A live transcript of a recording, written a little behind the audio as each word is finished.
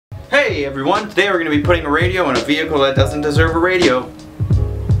Hey everyone, today we're going to be putting a radio in a vehicle that doesn't deserve a radio.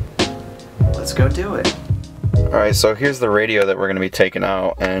 Let's go do it. Alright, so here's the radio that we're going to be taking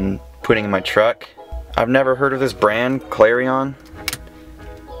out and putting in my truck. I've never heard of this brand, Clarion.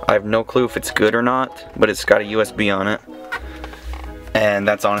 I have no clue if it's good or not, but it's got a USB on it. And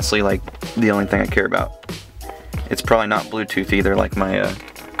that's honestly like the only thing I care about. It's probably not Bluetooth either like my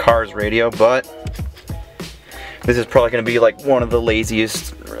car's radio, but this is probably going to be like one of the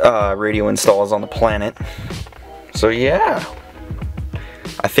laziest radio installs on the planet. So yeah,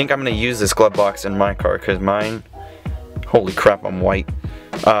 I think I'm going to use this glove box in my car because mine, holy crap, I'm white.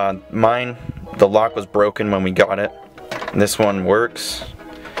 Mine, the lock was broken when we got it. And this one works,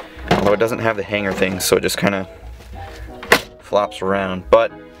 although it doesn't have the hanger thing, so it just kind of flops around.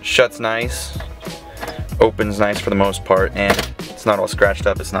 But shuts nice, opens nice for the most part, and it's not all scratched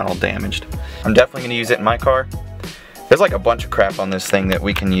up, it's not all damaged. I'm definitely going to use it in my car. There's like a bunch of crap on this thing that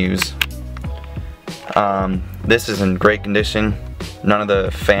we can use. This is in great condition. None of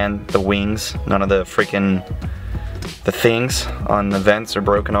the wings, none of the things on the vents are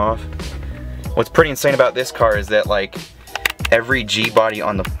broken off. What's pretty insane about this car is that like every G-body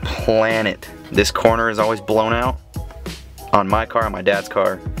on the planet, this corner is always blown out. On my car, on my dad's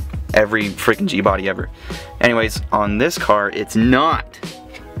car, every freaking G-body ever. Anyways, on this car, it's not.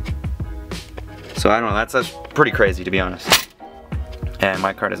 So I don't know, that's pretty crazy to be honest. And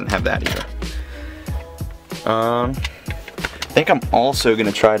my car doesn't have that either. I think I'm also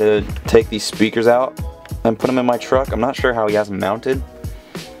gonna try to take these speakers out and put them in my truck. I'm not sure how he has them mounted.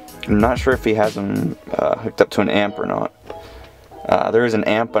 I'm not sure if he has them hooked up to an amp or not. There is an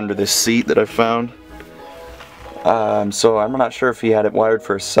amp under this seat that I found. So I'm not sure if he had it wired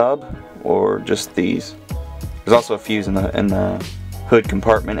for a sub or just these. There's also a fuse in the hood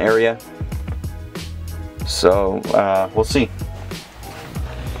compartment area. So we'll see.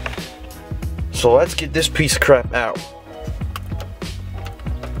 So let's get this piece of crap out.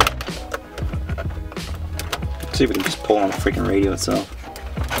 Let's see if we can just pull on the freaking radio itself.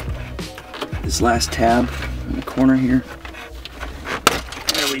 This last tab in the corner here.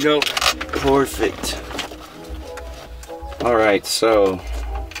 There we go. Perfect. Alright, so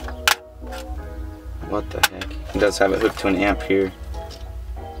what the heck? It does have it hooked to an amp here.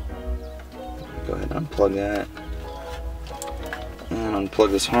 Go ahead and unplug that. And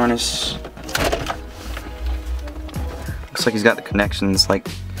unplug this harness. Looks like he's got the connections like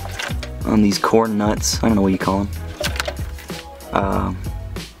on these cord nuts. I don't know what you call them.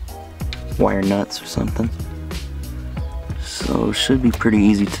 Wire nuts or something. So it should be pretty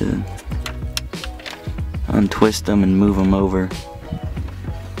easy to untwist them and move them over.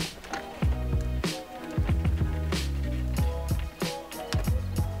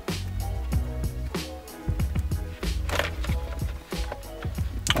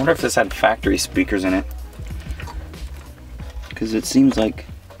 I wonder if this had factory speakers in it, because it seems like,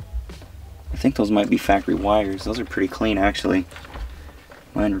 I think those might be factory wires. Those are pretty clean actually.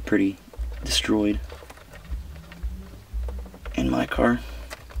 Mine were pretty destroyed in my car.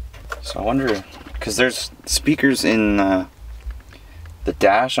 So I wonder, because there's speakers in the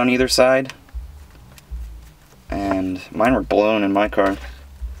dash on either side, and mine were blown in my car.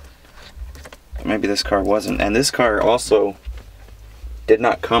 But maybe this car wasn't. And this car also did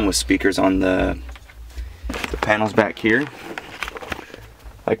not come with speakers on the panels back here.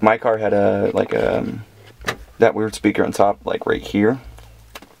 Like my car had that weird speaker on top, like right here.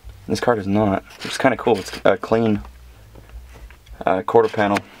 This car does not. It's kind of cool. It's a clean quarter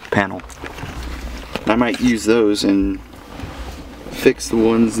panel. I might use those and fix the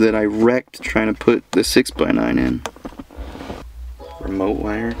ones that I wrecked trying to put the 6x9 in. Remote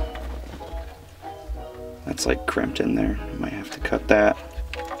wire. That's like crimped in there. I might have to cut that.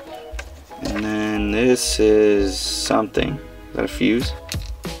 And then this is something. Is that a fuse?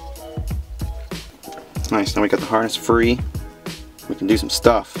 Nice, now we got the harness free. We can do some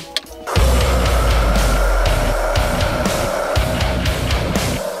stuff.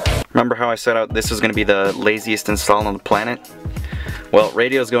 Remember how I said out this is going to be the laziest install on the planet? Well,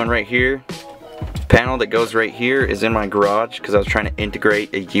 radio's going right here. Panel that goes right here is in my garage because I was trying to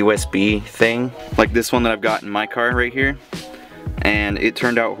integrate a USB thing like this one that I've got in my car right here, and it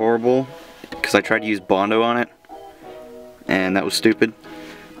turned out horrible because I tried to use Bondo on it and that was stupid.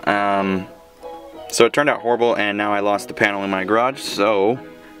 So it turned out horrible, and now I lost the panel in my garage, so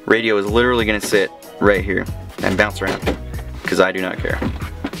radio is literally gonna sit right here and bounce around because I do not care.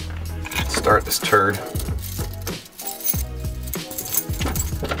 Let's start this turd.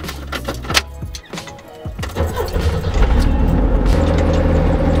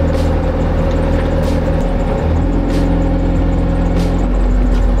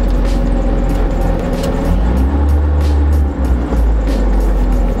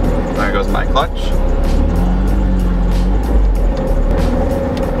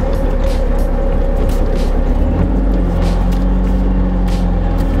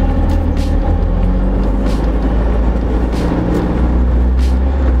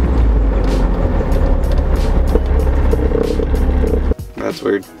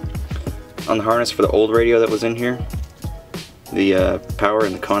 harness for the old radio that was in here. The power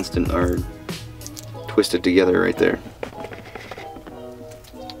and the constant are twisted together right there.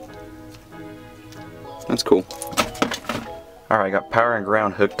 That's cool. Alright, I got power and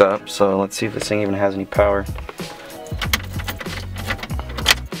ground hooked up, so let's see if this thing even has any power.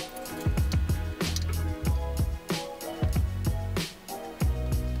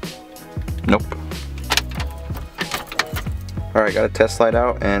 Nope. Alright, got a test light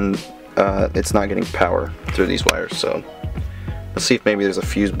out, and it's not getting power through these wires, so let's see if maybe there's a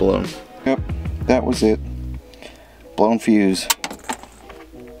fuse blown. Yep, that was it. Blown fuse.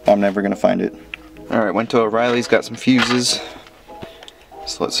 I'm never gonna find it. Alright, went to O'Reilly's, got some fuses.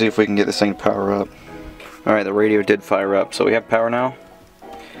 So let's see if we can get this thing to power up. Alright, the radio did fire up, so we have power now.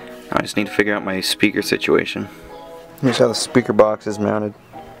 I just need to figure out my speaker situation. Here's how the speaker box is mounted.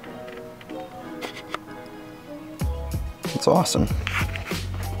 It's awesome.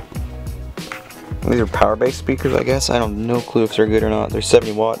 These are power-based speakers, I guess. I don't have no clue if they're good or not. They're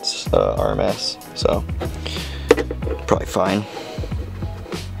 70 watts RMS, so probably fine.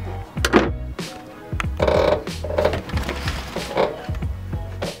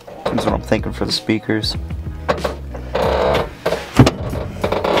 That's what I'm thinking for the speakers.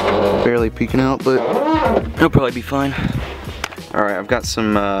 Barely peeking out, but it'll probably be fine. Alright, I've got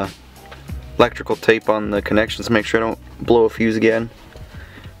some electrical tape on the connections to make sure I don't blow a fuse again.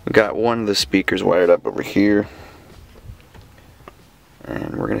 We've got one of the speakers wired up over here.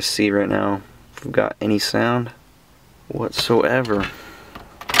 And we're gonna see right now if we've got any sound whatsoever.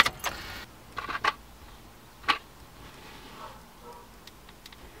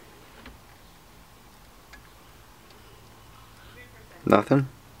 Nothing?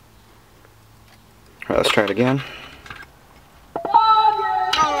 Alright, let's try it again.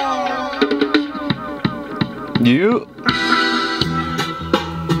 You.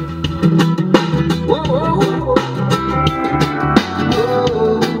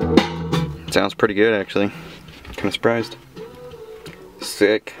 Sounds pretty good, actually. Kind of surprised.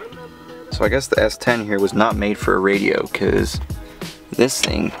 Sick. So I guess the S10 here was not made for a radio, because this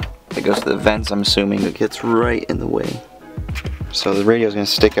thing that goes to the vents, I'm assuming, it gets right in the way. So the radio is going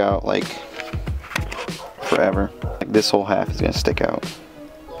to stick out like forever. Like this whole half is going to stick out.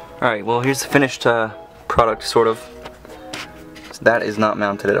 Alright, well here's the finished product, sort of. So that is not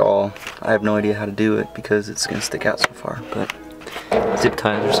mounted at all. I have no idea how to do it because it's going to stick out so far, but zip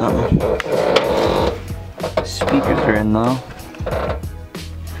ties or something. Speakers are in though.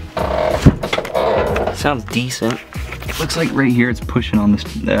 Sounds decent. It looks like right here it's pushing on this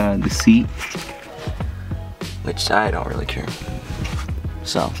the seat, which I don't really care.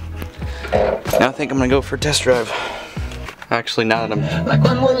 So now I think I'm gonna go for a test drive. Actually, now that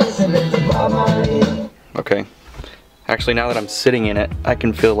I'm sitting in it, I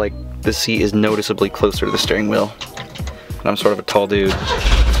can feel like the seat is noticeably closer to the steering wheel. And I'm sort of a tall dude.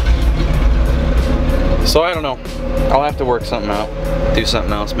 So I don't know. I'll have to work something out. Do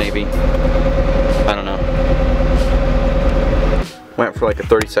something else maybe. I don't know. Went for like a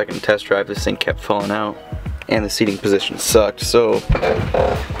 30-second test drive. This thing kept falling out. And the seating position sucked. So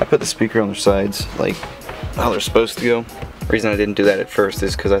I put the speaker on their sides like how they're supposed to go. The reason I didn't do that at first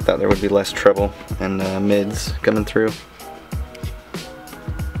is because I thought there would be less treble and mids coming through.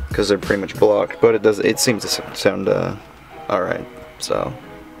 Because they're pretty much blocked. But it seems to sound alright. So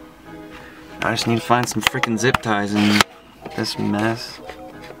I just need to find some freaking zip ties in this mess.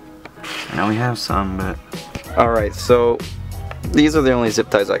 I know we have some, but alright, so these are the only zip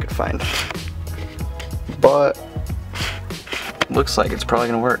ties I could find. But looks like it's probably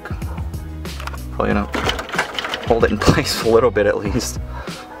gonna work. Probably gonna hold it in place a little bit at least.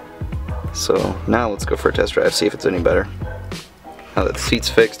 So now let's go for a test drive, see if it's any better. Now that the seat's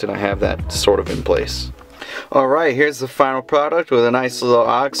fixed and I have that sort of in place. Alright, here's the final product with a nice little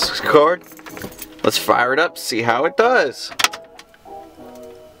aux cord. Let's fire it up, see how it does.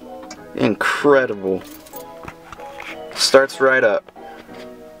 Incredible. Starts right up.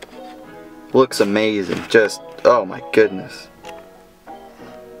 Looks amazing. Just, oh my goodness.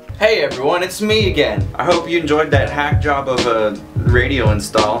 Hey everyone, it's me again. I hope you enjoyed that hack job of a radio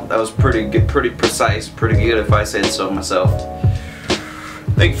install. That was pretty good, pretty precise, pretty good if I said so myself.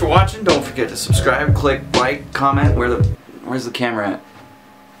 Thank you for watching. Don't forget to subscribe, click like, comment. Where's the camera at?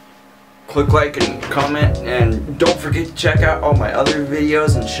 Click like and comment, and don't forget to check out all my other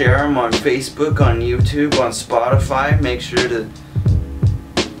videos and share them on Facebook, on YouTube, on Spotify. Make sure to...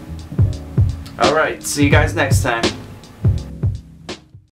 Alright, see you guys next time.